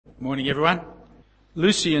Morning, everyone.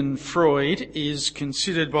 Lucian Freud is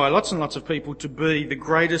considered by lots and lots of people to be the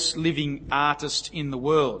greatest living artist in the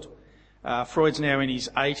world. Freud's now in his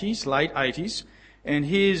 80s, late 80s, and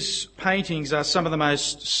his paintings are some of the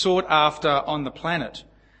most sought after on the planet,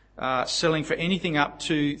 selling for anything up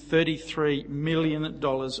to $33 million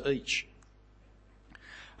each.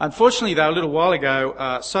 Unfortunately, though, a little while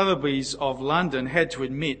ago, Sotheby's of London had to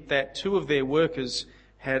admit that two of their workers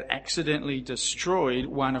had accidentally destroyed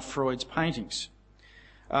one of Freud's paintings.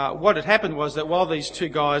 What had happened was that while these two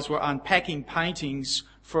guys were unpacking paintings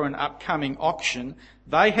for an upcoming auction,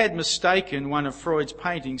 they had mistaken one of Freud's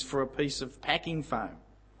paintings for a piece of packing foam.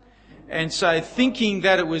 And so, thinking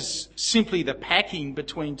that it was simply the packing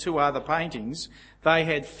between two other paintings, they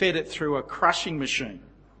had fed it through a crushing machine.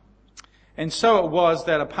 And so it was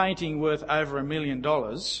that a painting worth over $1 million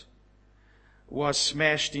was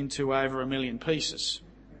smashed into over 1 million pieces.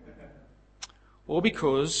 All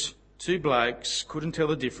because two blokes couldn't tell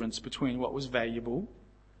the difference between what was valuable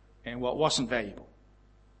and what wasn't valuable.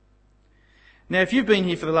 Now, if you've been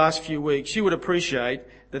here for the last few weeks, you would appreciate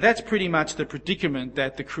that that's pretty much the predicament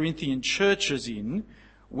that the Corinthian church is in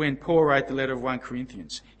when Paul wrote the letter of 1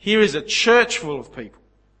 Corinthians. Here is a church full of people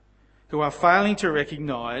who are failing to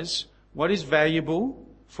recognise what is valuable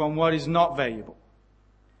from what is not valuable.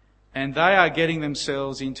 And they are getting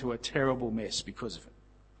themselves into a terrible mess because of it.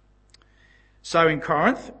 So in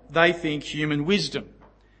Corinth, they think human wisdom,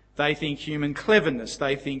 they think human cleverness,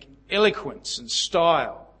 they think eloquence and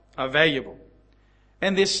style are valuable.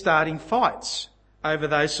 And they're starting fights over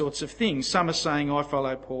those sorts of things. Some are saying, I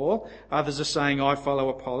follow Paul. Others are saying, I follow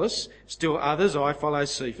Apollos. Still others, I follow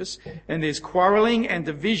Cephas. And there's quarrelling and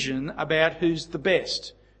division about who's the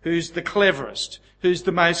best, who's the cleverest, who's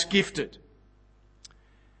the most gifted.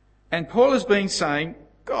 And Paul has been saying,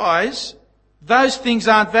 guys, those things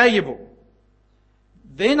aren't valuable.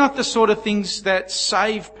 They're not the sort of things that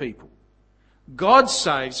save people. God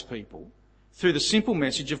saves people through the simple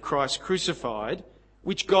message of Christ crucified,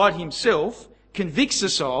 which God himself convicts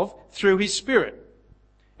us of through his Spirit.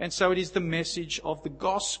 And so it is the message of the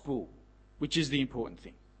gospel which is the important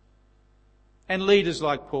thing. And leaders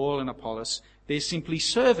like Paul and Apollos, they're simply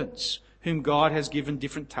servants whom God has given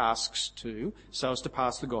different tasks to so as to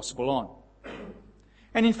pass the gospel on.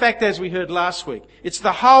 And in fact, as we heard last week, it's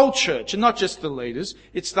the whole church, and not just the leaders,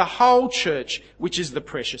 it's the whole church which is the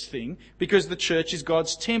precious thing, because the church is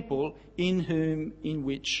God's temple in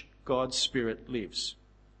which God's Spirit lives.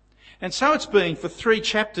 And so it's been for 3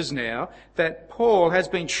 chapters now that Paul has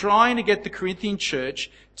been trying to get the Corinthian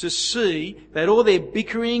church to see that all their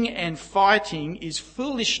bickering and fighting is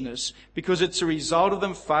foolishness because it's a result of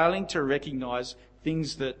them failing to recognise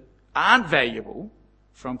things that aren't valuable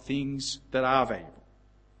from things that are valuable.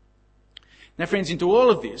 Now, friends, into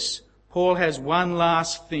all of this, Paul has one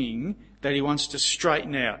last thing that he wants to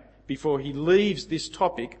straighten out before he leaves this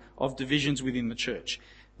topic of divisions within the church.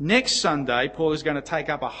 Next Sunday, Paul is going to take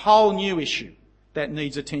up a whole new issue that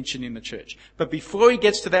needs attention in the church. But before he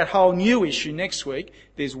gets to that whole new issue next week,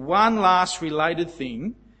 there's one last related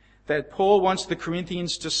thing that Paul wants the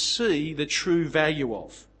Corinthians to see the true value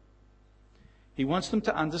of. He wants them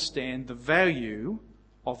to understand the value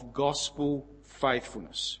of gospel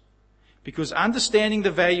faithfulness. Because understanding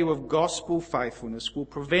the value of gospel faithfulness will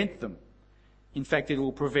prevent them. In fact, it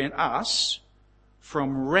will prevent us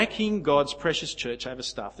from wrecking God's precious church over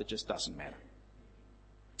stuff that just doesn't matter.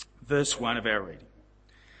 Verse 1 of our reading.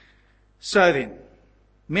 So then,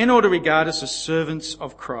 men ought to regard us as servants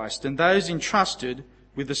of Christ and those entrusted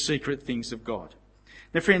with the secret things of God.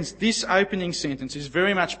 Now, friends, this opening sentence is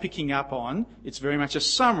very much picking up on, it's very much a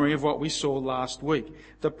summary of what we saw last week,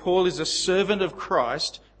 that Paul is a servant of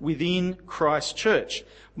Christ within Christ's church.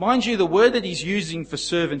 Mind you, the word that he's using for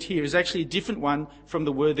servant here is actually a different one from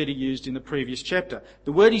the word that he used in the previous chapter.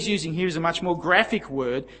 The word he's using here is a much more graphic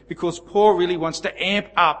word because Paul really wants to amp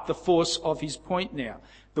up the force of his point now.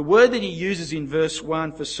 The word that he uses in verse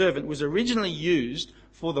 1 for servant was originally used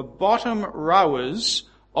for the bottom rowers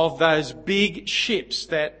of those big ships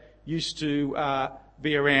that used to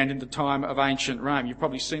be around in the time of ancient Rome. You've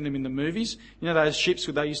probably seen them in the movies. You know those ships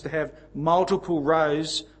where they used to have multiple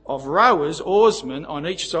rows of rowers, oarsmen, on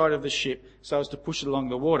each side of the ship so as to push it along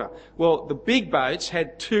the water. Well, the big boats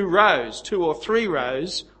had 2 or 3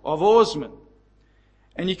 rows of oarsmen.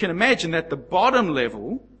 And you can imagine that the bottom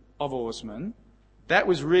level of oarsmen, that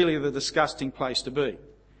was really the disgusting place to be.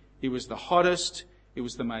 It was the hottest, it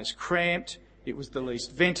was the most cramped, it was the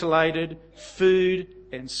least ventilated. Food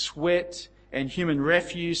and sweat and human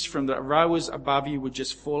refuse from the rowers above you would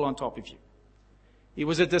just fall on top of you. It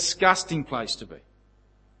was a disgusting place to be.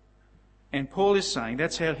 And Paul is saying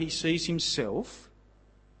that's how he sees himself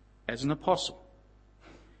as an apostle.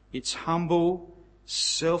 It's humble,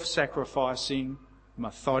 self-sacrificing,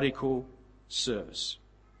 methodical service.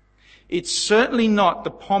 It's certainly not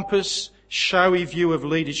the pompous, showy view of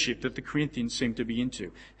leadership that the Corinthians seem to be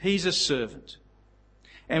into. He's a servant.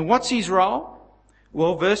 And what's his role?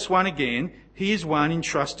 Well, verse 1 again, he is one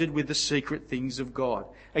entrusted with the secret things of God.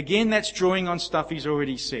 Again, that's drawing on stuff he's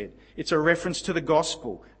already said. It's a reference to the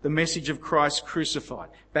gospel, the message of Christ crucified.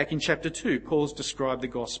 Back in chapter 2, Paul's described the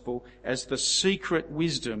gospel as the secret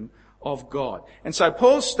wisdom of God. And so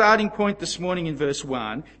Paul's starting point this morning in verse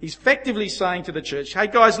 1, he's effectively saying to the church, hey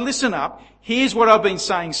guys, listen up. Here's what I've been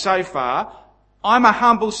saying so far. I'm a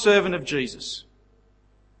humble servant of Jesus,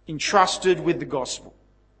 entrusted with the gospel.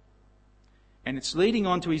 And it's leading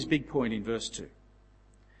on to his big point in verse 2.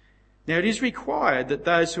 Now it is required that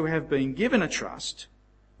those who have been given a trust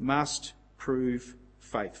must prove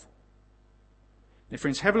faithful. Now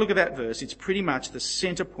friends, have a look at that verse. It's pretty much the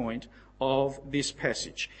centre point of this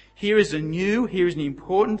passage. Here is an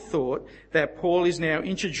important thought that Paul is now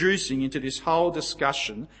introducing into this whole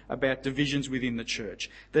discussion about divisions within the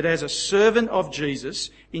church. That as a servant of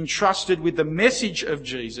Jesus, entrusted with the message of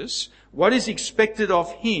Jesus, what is expected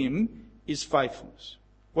of him is faithfulness.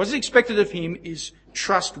 What is expected of him is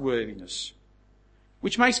trustworthiness,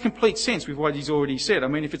 which makes complete sense with what he's already said. I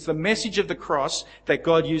mean, if it's the message of the cross that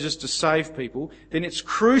God uses to save people, then it's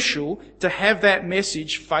crucial to have that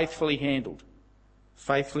message faithfully handled,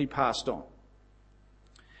 faithfully passed on.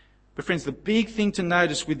 But friends, the big thing to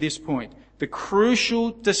notice with this point, the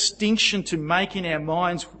crucial distinction to make in our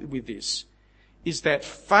minds with this, is that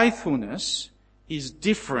faithfulness is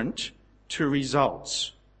different to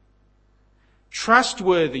results.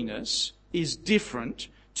 Trustworthiness is different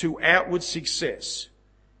to outward success,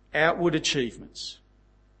 outward achievements.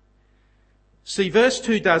 See, verse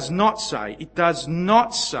 2 does not say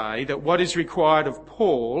that what is required of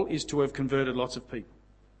Paul is to have converted lots of people.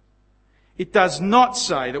 It does not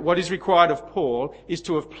say that what is required of Paul is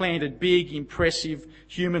to have planted big, impressive,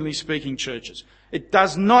 humanly speaking churches. It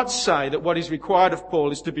does not say that what is required of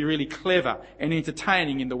Paul is to be really clever and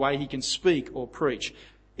entertaining in the way he can speak or preach.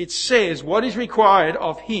 It says what is required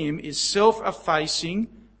of him is self-effacing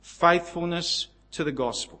faithfulness to the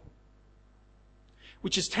gospel.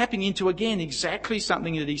 Which is tapping into, again, exactly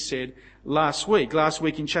something that he said last week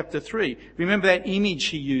in chapter 3. Remember that image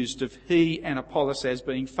he used of he and Apollos as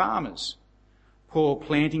being farmers. Paul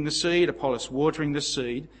planting the seed, Apollos watering the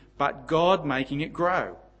seed, but God making it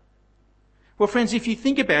grow. Well, friends, if you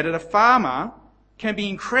think about it, a farmer can be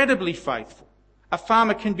incredibly faithful. A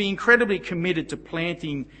farmer can be incredibly committed to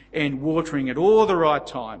planting and watering at all the right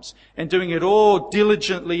times and doing it all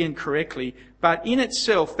diligently and correctly, but in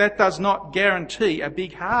itself that does not guarantee a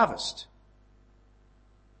big harvest.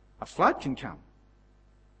 A flood can come.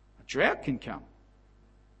 A drought can come.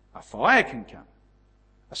 A fire can come.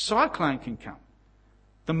 A cyclone can come.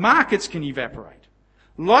 The markets can evaporate.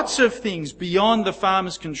 Lots of things beyond the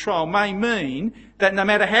farmer's control may mean that no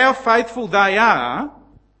matter how faithful they are,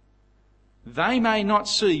 they may not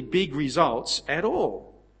see big results at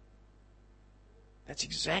all. That's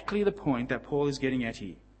exactly the point that Paul is getting at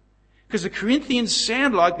here. Because the Corinthians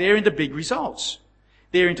sound like they're into big results.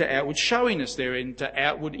 They're into outward showiness. They're into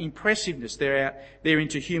outward impressiveness. They're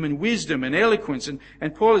into human wisdom and eloquence.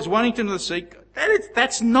 And Paul is wanting them to see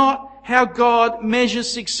that's not how God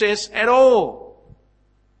measures success at all.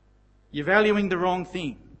 You're valuing the wrong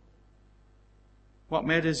thing. What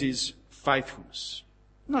matters is faithfulness.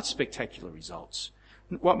 Not spectacular results.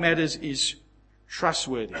 What matters is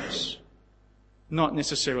trustworthiness, not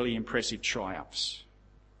necessarily impressive triumphs.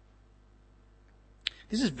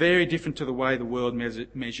 This is very different to the way the world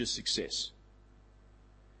measures success.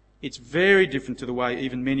 It's very different to the way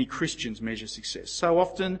even many Christians measure success. So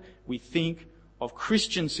often we think of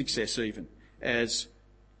Christian success even as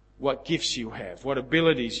what gifts you have, what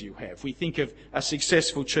abilities you have. We think of a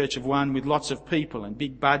successful church of one with lots of people and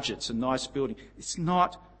big budgets and nice buildings. It's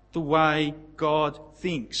not the way God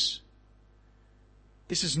thinks.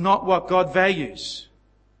 This is not what God values.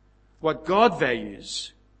 What God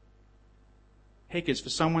values, heck, is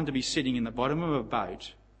for someone to be sitting in the bottom of a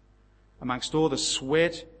boat amongst all the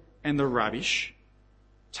sweat and the rubbish,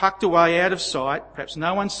 tucked away out of sight, perhaps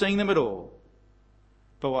no one seeing them at all.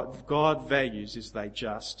 But what God values is they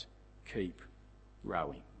just keep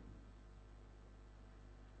rowing.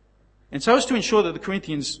 And so as to ensure that the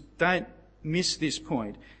Corinthians don't miss this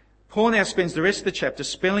point, Paul now spends the rest of the chapter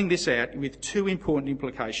spelling this out with two important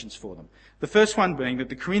implications for them. The first one being that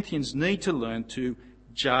the Corinthians need to learn to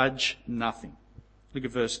judge nothing. Look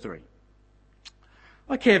at verse 3.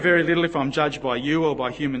 I care very little if I'm judged by you or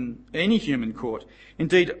by any human court.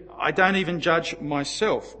 Indeed, I don't even judge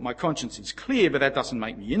myself. My conscience is clear, but that doesn't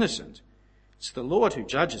make me innocent. It's the Lord who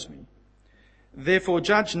judges me. Therefore,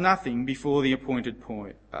 judge nothing before the appointed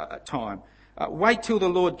time. Wait till the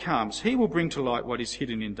Lord comes. He will bring to light what is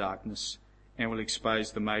hidden in darkness and will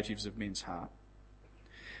expose the motives of men's heart.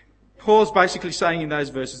 Paul's basically saying in those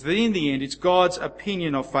verses that in the end it's God's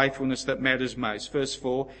opinion of faithfulness that matters most. Verse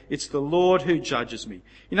 4, it's the Lord who judges me.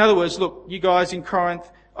 In other words, look, you guys in Corinth,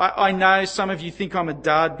 I know some of you think I'm a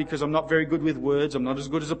dud because I'm not very good with words. I'm not as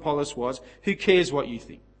good as Apollos was. Who cares what you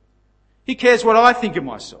think? Who cares what I think of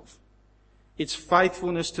myself? It's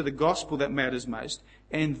faithfulness to the gospel that matters most.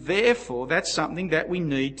 And therefore, that's something that we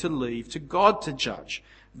need to leave to God to judge.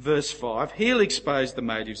 Verse 5, he'll expose the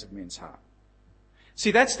motives of men's heart.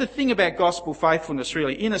 See, that's the thing about gospel faithfulness,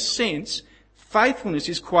 really. In a sense, faithfulness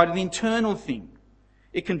is quite an internal thing.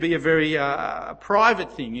 It can be a very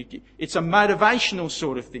private thing. It's a motivational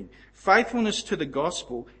sort of thing. Faithfulness to the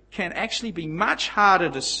gospel can actually be much harder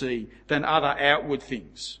to see than other outward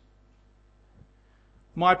things.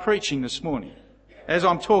 My preaching this morning, as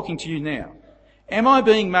I'm talking to you now, am I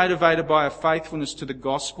being motivated by a faithfulness to the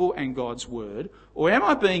gospel and God's word, or am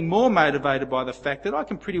I being more motivated by the fact that I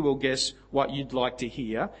can pretty well guess what you'd like to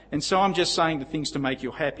hear, and so I'm just saying the things to make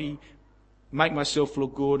you happy, make myself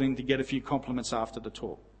look good, and to get a few compliments after the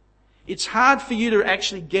talk? It's hard for you to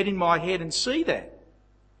actually get in my head and see that.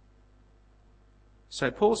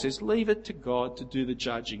 So Paul says, leave it to God to do the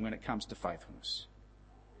judging when it comes to faithfulness.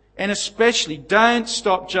 And especially, don't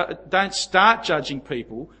start judging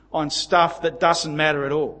people on stuff that doesn't matter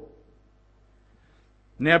at all.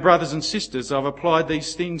 Now, brothers and sisters, I've applied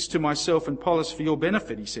these things to myself and Apollos for your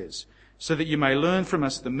benefit, he says, so that you may learn from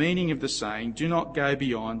us the meaning of the saying, do not go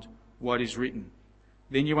beyond what is written.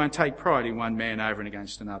 Then you won't take pride in one man over and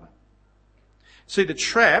against another. See, the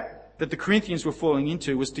trap that the Corinthians were falling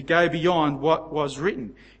into was to go beyond what was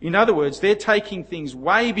written. In other words, they're taking things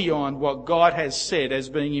way beyond what God has said as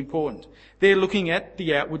being important. They're looking at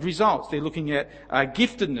the outward results. They're looking at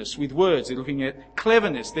giftedness with words. They're looking at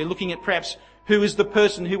cleverness. They're looking at perhaps who is the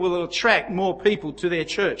person who will attract more people to their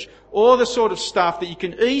church. All the sort of stuff that you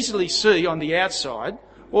can easily see on the outside,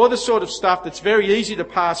 all the sort of stuff that's very easy to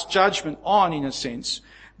pass judgment on in a sense.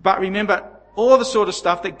 But remember, all the sort of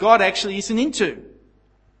stuff that God actually isn't into.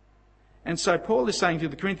 And so Paul is saying to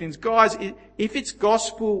the Corinthians, guys, if it's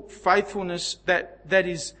gospel faithfulness that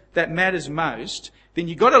matters most, then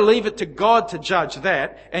you've got to leave it to God to judge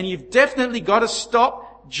that, and you've definitely got to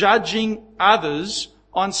stop judging others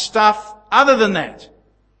on stuff other than that.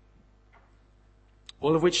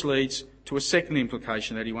 All of which leads to a second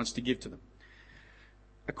implication that he wants to give to them.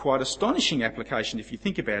 A quite astonishing application if you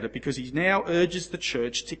think about it, because he now urges the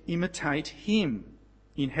church to imitate him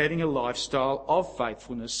in having a lifestyle of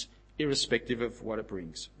faithfulness irrespective of what it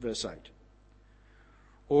brings. Verse 8.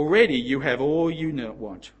 Already you have all you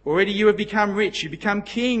want. Already you have become rich. You become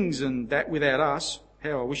kings, and that without us.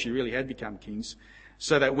 How I wish you really had become kings,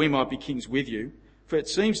 so that we might be kings with you. For it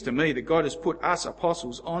seems to me that God has put us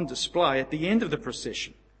apostles on display at the end of the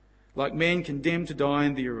procession, like men condemned to die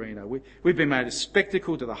in the arena. We've been made a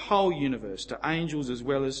spectacle to the whole universe, to angels as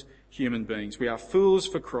well as human beings. We are fools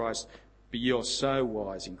for Christ, but you're so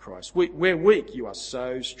wise in Christ. We're weak, you are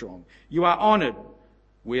so strong. You are honoured,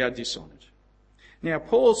 we are dishonoured. Now,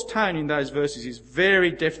 Paul's tone in those verses is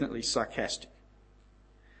very definitely sarcastic.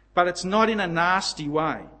 But it's not in a nasty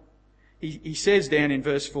way. He says down in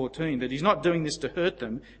verse 14 that he's not doing this to hurt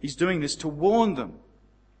them, he's doing this to warn them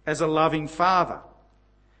as a loving father.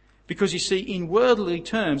 Because you see, in worldly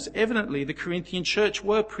terms, evidently the Corinthian church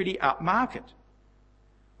were pretty upmarket.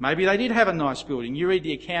 Maybe they did have a nice building. You read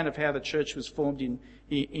the account of how the church was formed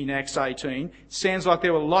in Acts 18. It sounds like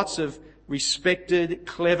there were lots of respected,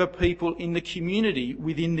 clever people in the community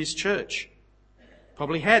within this church.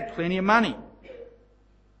 Probably had plenty of money.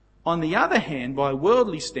 On the other hand, by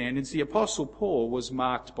worldly standards, the Apostle Paul was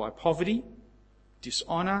marked by poverty,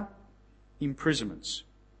 dishonour, imprisonments.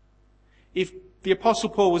 If the Apostle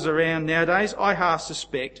Paul was around nowadays, I half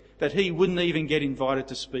suspect that he wouldn't even get invited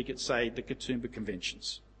to speak at, say, the Katoomba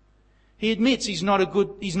conventions. He admits he's not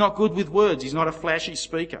good with words. He's not a flashy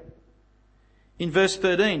speaker. In verse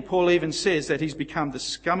 13, Paul even says that he's become the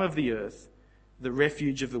scum of the earth, the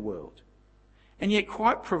refuge of the world. And yet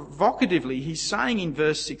quite provocatively, he's saying in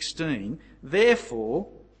verse 16, therefore,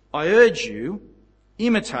 I urge you,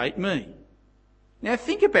 imitate me. Now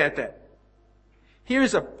think about that. Here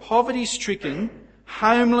is a poverty-stricken,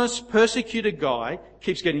 homeless, persecuted guy,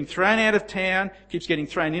 keeps getting thrown out of town, keeps getting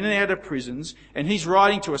thrown in and out of prisons, and he's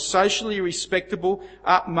writing to a socially respectable,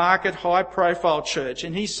 upmarket, high-profile church,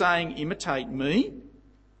 and he's saying, imitate me?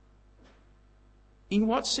 In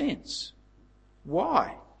what sense?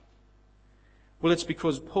 Why? Well, it's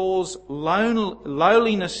because Paul's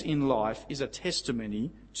lowliness in life is a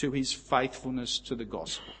testimony to his faithfulness to the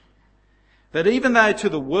gospel. That even though to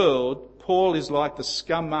the world, Paul is like the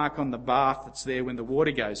scum mark on the bath that's there when the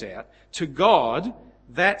water goes out, to God,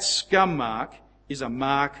 that scum mark is a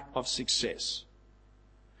mark of success.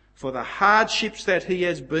 For the hardships that he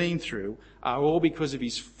has been through are all because of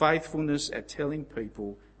his faithfulness at telling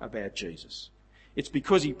people about Jesus. It's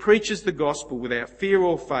because he preaches the gospel without fear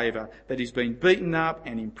or favour that he's been beaten up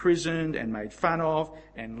and imprisoned and made fun of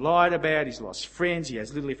and lied about. He's lost friends. He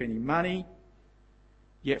has little, if any, money.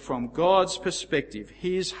 Yet from God's perspective,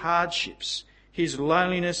 his hardships, his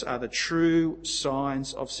loneliness are the true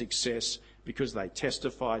signs of success because they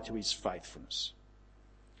testify to his faithfulness.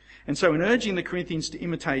 And so in urging the Corinthians to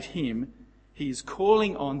imitate him, he is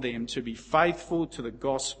calling on them to be faithful to the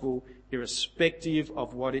gospel irrespective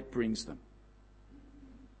of what it brings them.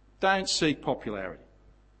 Don't seek popularity.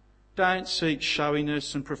 Don't seek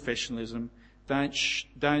showiness and professionalism.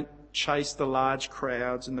 Don't chase the large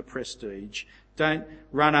crowds and the prestige. Don't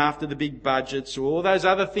run after the big budgets or all those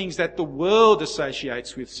other things that the world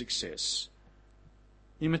associates with success.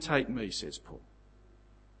 Imitate me, says Paul.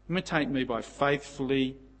 Imitate me by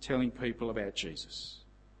faithfully telling people about Jesus,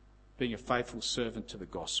 being a faithful servant to the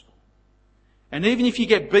gospel. And even if you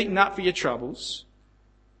get beaten up for your troubles,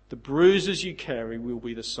 the bruises you carry will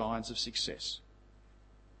be the signs of success.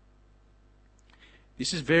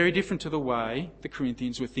 This is very different to the way the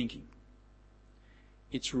Corinthians were thinking.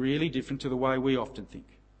 It's really different to the way we often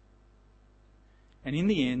think. And in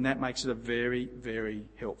the end, that makes it a very, very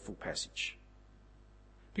helpful passage.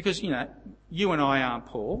 Because, you and I aren't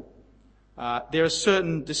Paul. There are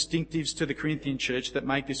certain distinctives to the Corinthian church that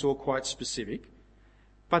make this all quite specific.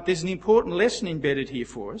 But there's an important lesson embedded here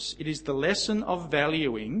for us. It is the lesson of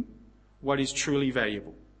valuing what is truly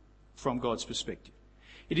valuable from God's perspective.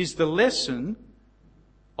 It is the lesson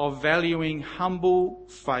of valuing humble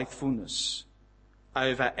faithfulness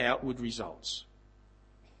over outward results.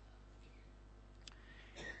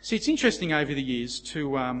 See, it's interesting over the years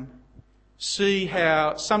to see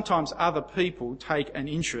how sometimes other people take an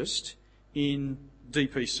interest in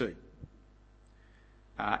DPC.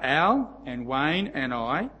 Al and Wayne and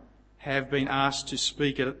I have been asked to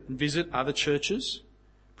speak and visit other churches,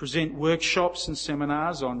 present workshops and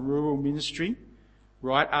seminars on rural ministry,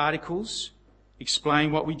 write articles,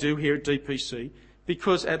 explain what we do here at DPC,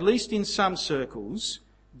 because at least in some circles,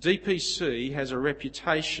 DPC has a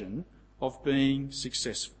reputation of being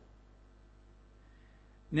successful.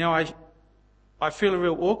 Now, I feel a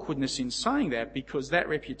real awkwardness in saying that because that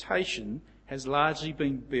reputation has largely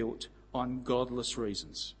been built on godless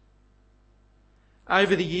reasons.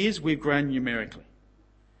 Over the years, we've grown numerically.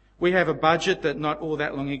 We have a budget that not all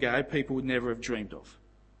that long ago people would never have dreamed of.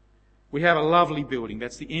 We have a lovely building.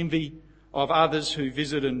 That's the envy of others who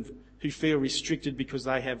visit and who feel restricted because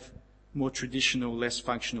they have more traditional, less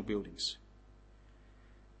functional buildings.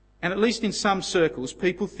 And at least in some circles,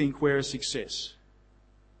 people think we're a success.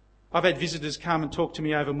 I've had visitors come and talk to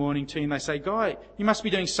me over morning tea and they say, Guy, you must be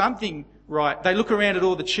doing something right. They look around at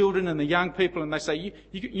all the children and the young people and they say,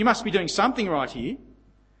 you must be doing something right here.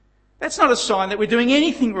 That's not a sign that we're doing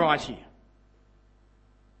anything right here.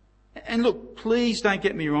 And look, please don't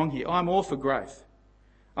get me wrong here. I'm all for growth.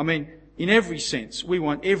 I mean, in every sense, we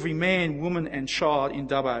want every man, woman and child in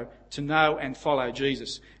Dubbo to know and follow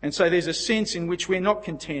Jesus. And so there's a sense in which we're not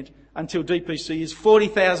content until DPC is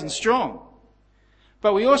 40,000 strong.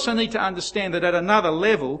 But we also need to understand that at another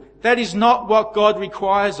level, that is not what God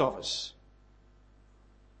requires of us.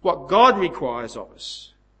 What God requires of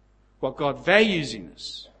us, what God values in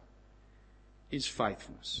us, is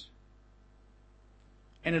faithfulness.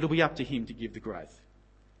 And it'll be up to him to give the growth,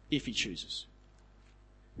 if he chooses.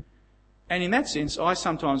 And in that sense, I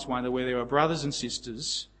sometimes wonder where there are brothers and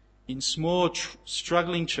sisters in small,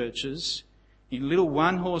 struggling churches, in little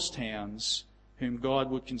one-horse towns, whom God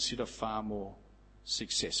would consider far more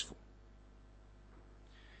successful.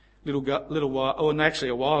 A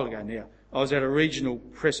while ago now, I was at a regional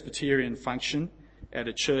Presbyterian function at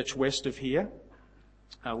a church west of here.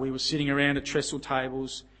 We were sitting around at trestle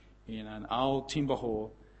tables in an old timber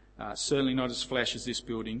hall, certainly not as flash as this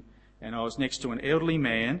building, and I was next to an elderly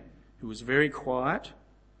man who was very quiet,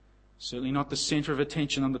 certainly not the centre of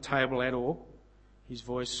attention on the table at all. His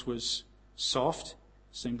voice was soft,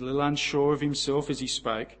 seemed a little unsure of himself as he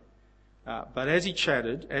spoke. But as we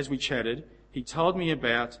chatted, he told me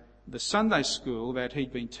about the Sunday school that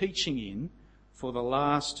he'd been teaching in for the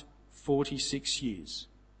last 46 years.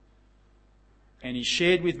 And he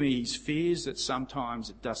shared with me his fears that sometimes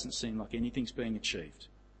it doesn't seem like anything's being achieved.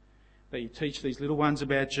 that you teach these little ones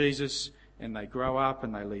about Jesus and they grow up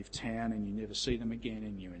and they leave town and you never see them again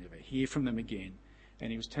and you never hear from them again.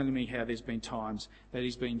 And he was telling me how there's been times that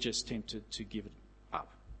he's been just tempted to give it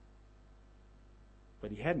up.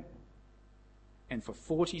 But he hadn't. And for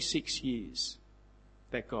 46 years,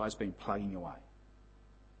 that guy's been plugging away.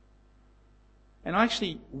 And I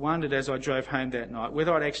actually wondered as I drove home that night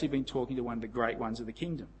whether I'd actually been talking to one of the great ones of the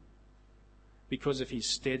kingdom because of his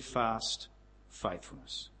steadfast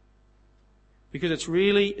faithfulness. Because it's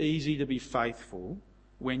really easy to be faithful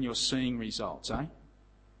when you're seeing results, eh?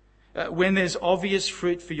 When there's obvious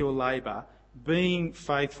fruit for your labour, being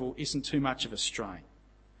faithful isn't too much of a strain.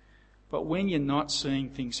 But when you're not seeing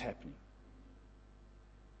things happening,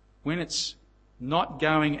 when it's not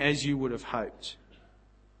going as you would have hoped,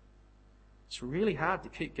 it's really hard to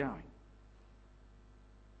keep going.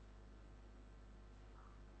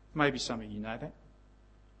 Maybe some of you know that.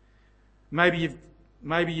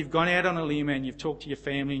 Maybe you've gone out on a limb and you've talked to your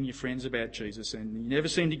family and your friends about Jesus and you never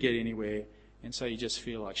seem to get anywhere, and so you just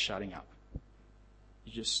feel like shutting up.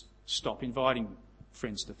 You just stop inviting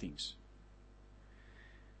friends to things.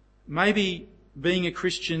 Maybe being a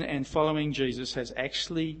Christian and following Jesus has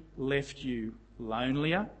actually left you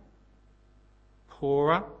lonelier,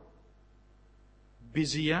 poorer,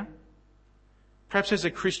 busier. Perhaps as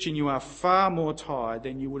a Christian you are far more tired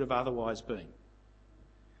than you would have otherwise been.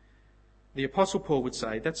 The Apostle Paul would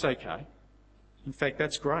say, that's okay. In fact,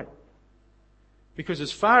 that's great. Because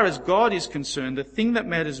as far as God is concerned, the thing that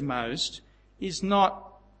matters most is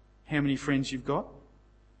not how many friends you've got.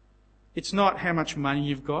 It's not how much money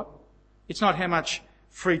you've got. It's not how much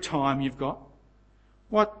free time you've got.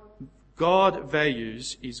 What God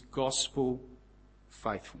values is gospel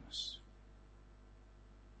faithfulness.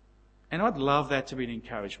 And I'd love that to be an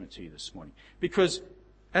encouragement to you this morning. Because,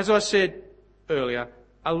 as I said earlier,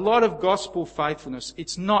 a lot of gospel faithfulness,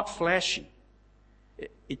 it's not flashy.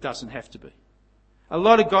 It doesn't have to be. A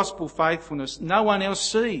lot of gospel faithfulness, no one else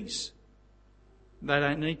sees. They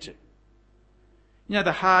don't need to. You know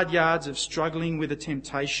the hard yards of struggling with a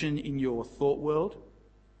temptation in your thought world?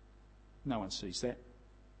 No one sees that.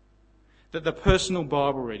 The personal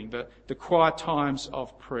Bible reading, the quiet times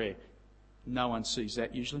of prayer, no one sees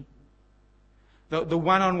that usually. The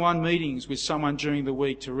one-on-one meetings with someone during the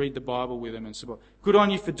week to read the Bible with them and so on. Good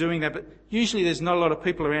on you for doing that, but usually there's not a lot of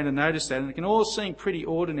people around to notice that, and it can all seem pretty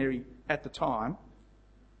ordinary at the time.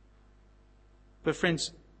 But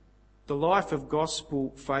friends, the life of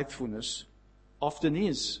gospel faithfulness often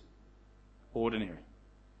is ordinary.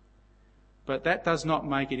 But that does not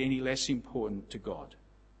make it any less important to God.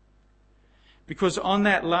 Because on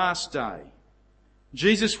that last day,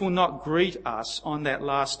 Jesus will not greet us on that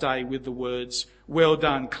last day with the words, "Well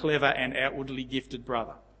done, clever and outwardly gifted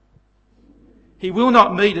brother." He will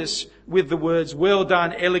not meet us with the words, "Well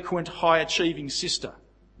done, eloquent, high-achieving sister."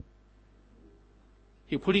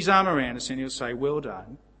 He'll put his arm around us and he'll say, "Well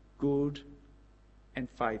done, good and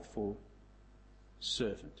faithful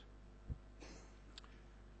servant."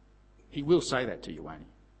 He will say that to you, won't he?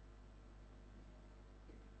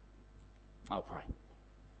 I'll pray.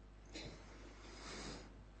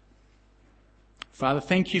 Father,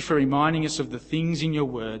 thank you for reminding us of the things in your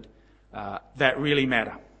word that really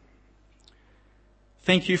matter.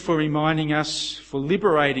 Thank you for reminding us, for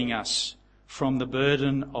liberating us from the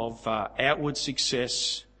burden of outward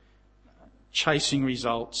success, chasing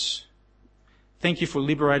results. Thank you for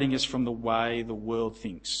liberating us from the way the world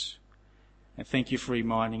thinks. And thank you for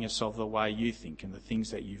reminding us of the way you think and the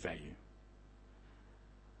things that you value.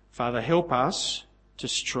 Father, help us to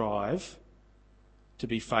strive to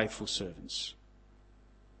be faithful servants.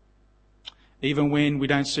 Even when we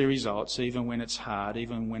don't see results, even when it's hard,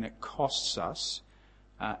 even when it costs us,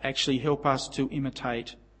 actually help us to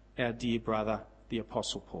imitate our dear brother, the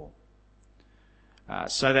Apostle Paul,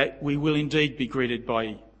 so that we will indeed be greeted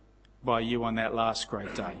by you on that last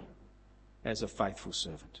great day as a faithful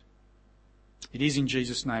servant. It is in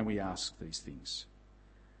Jesus' name we ask these things.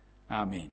 Amen.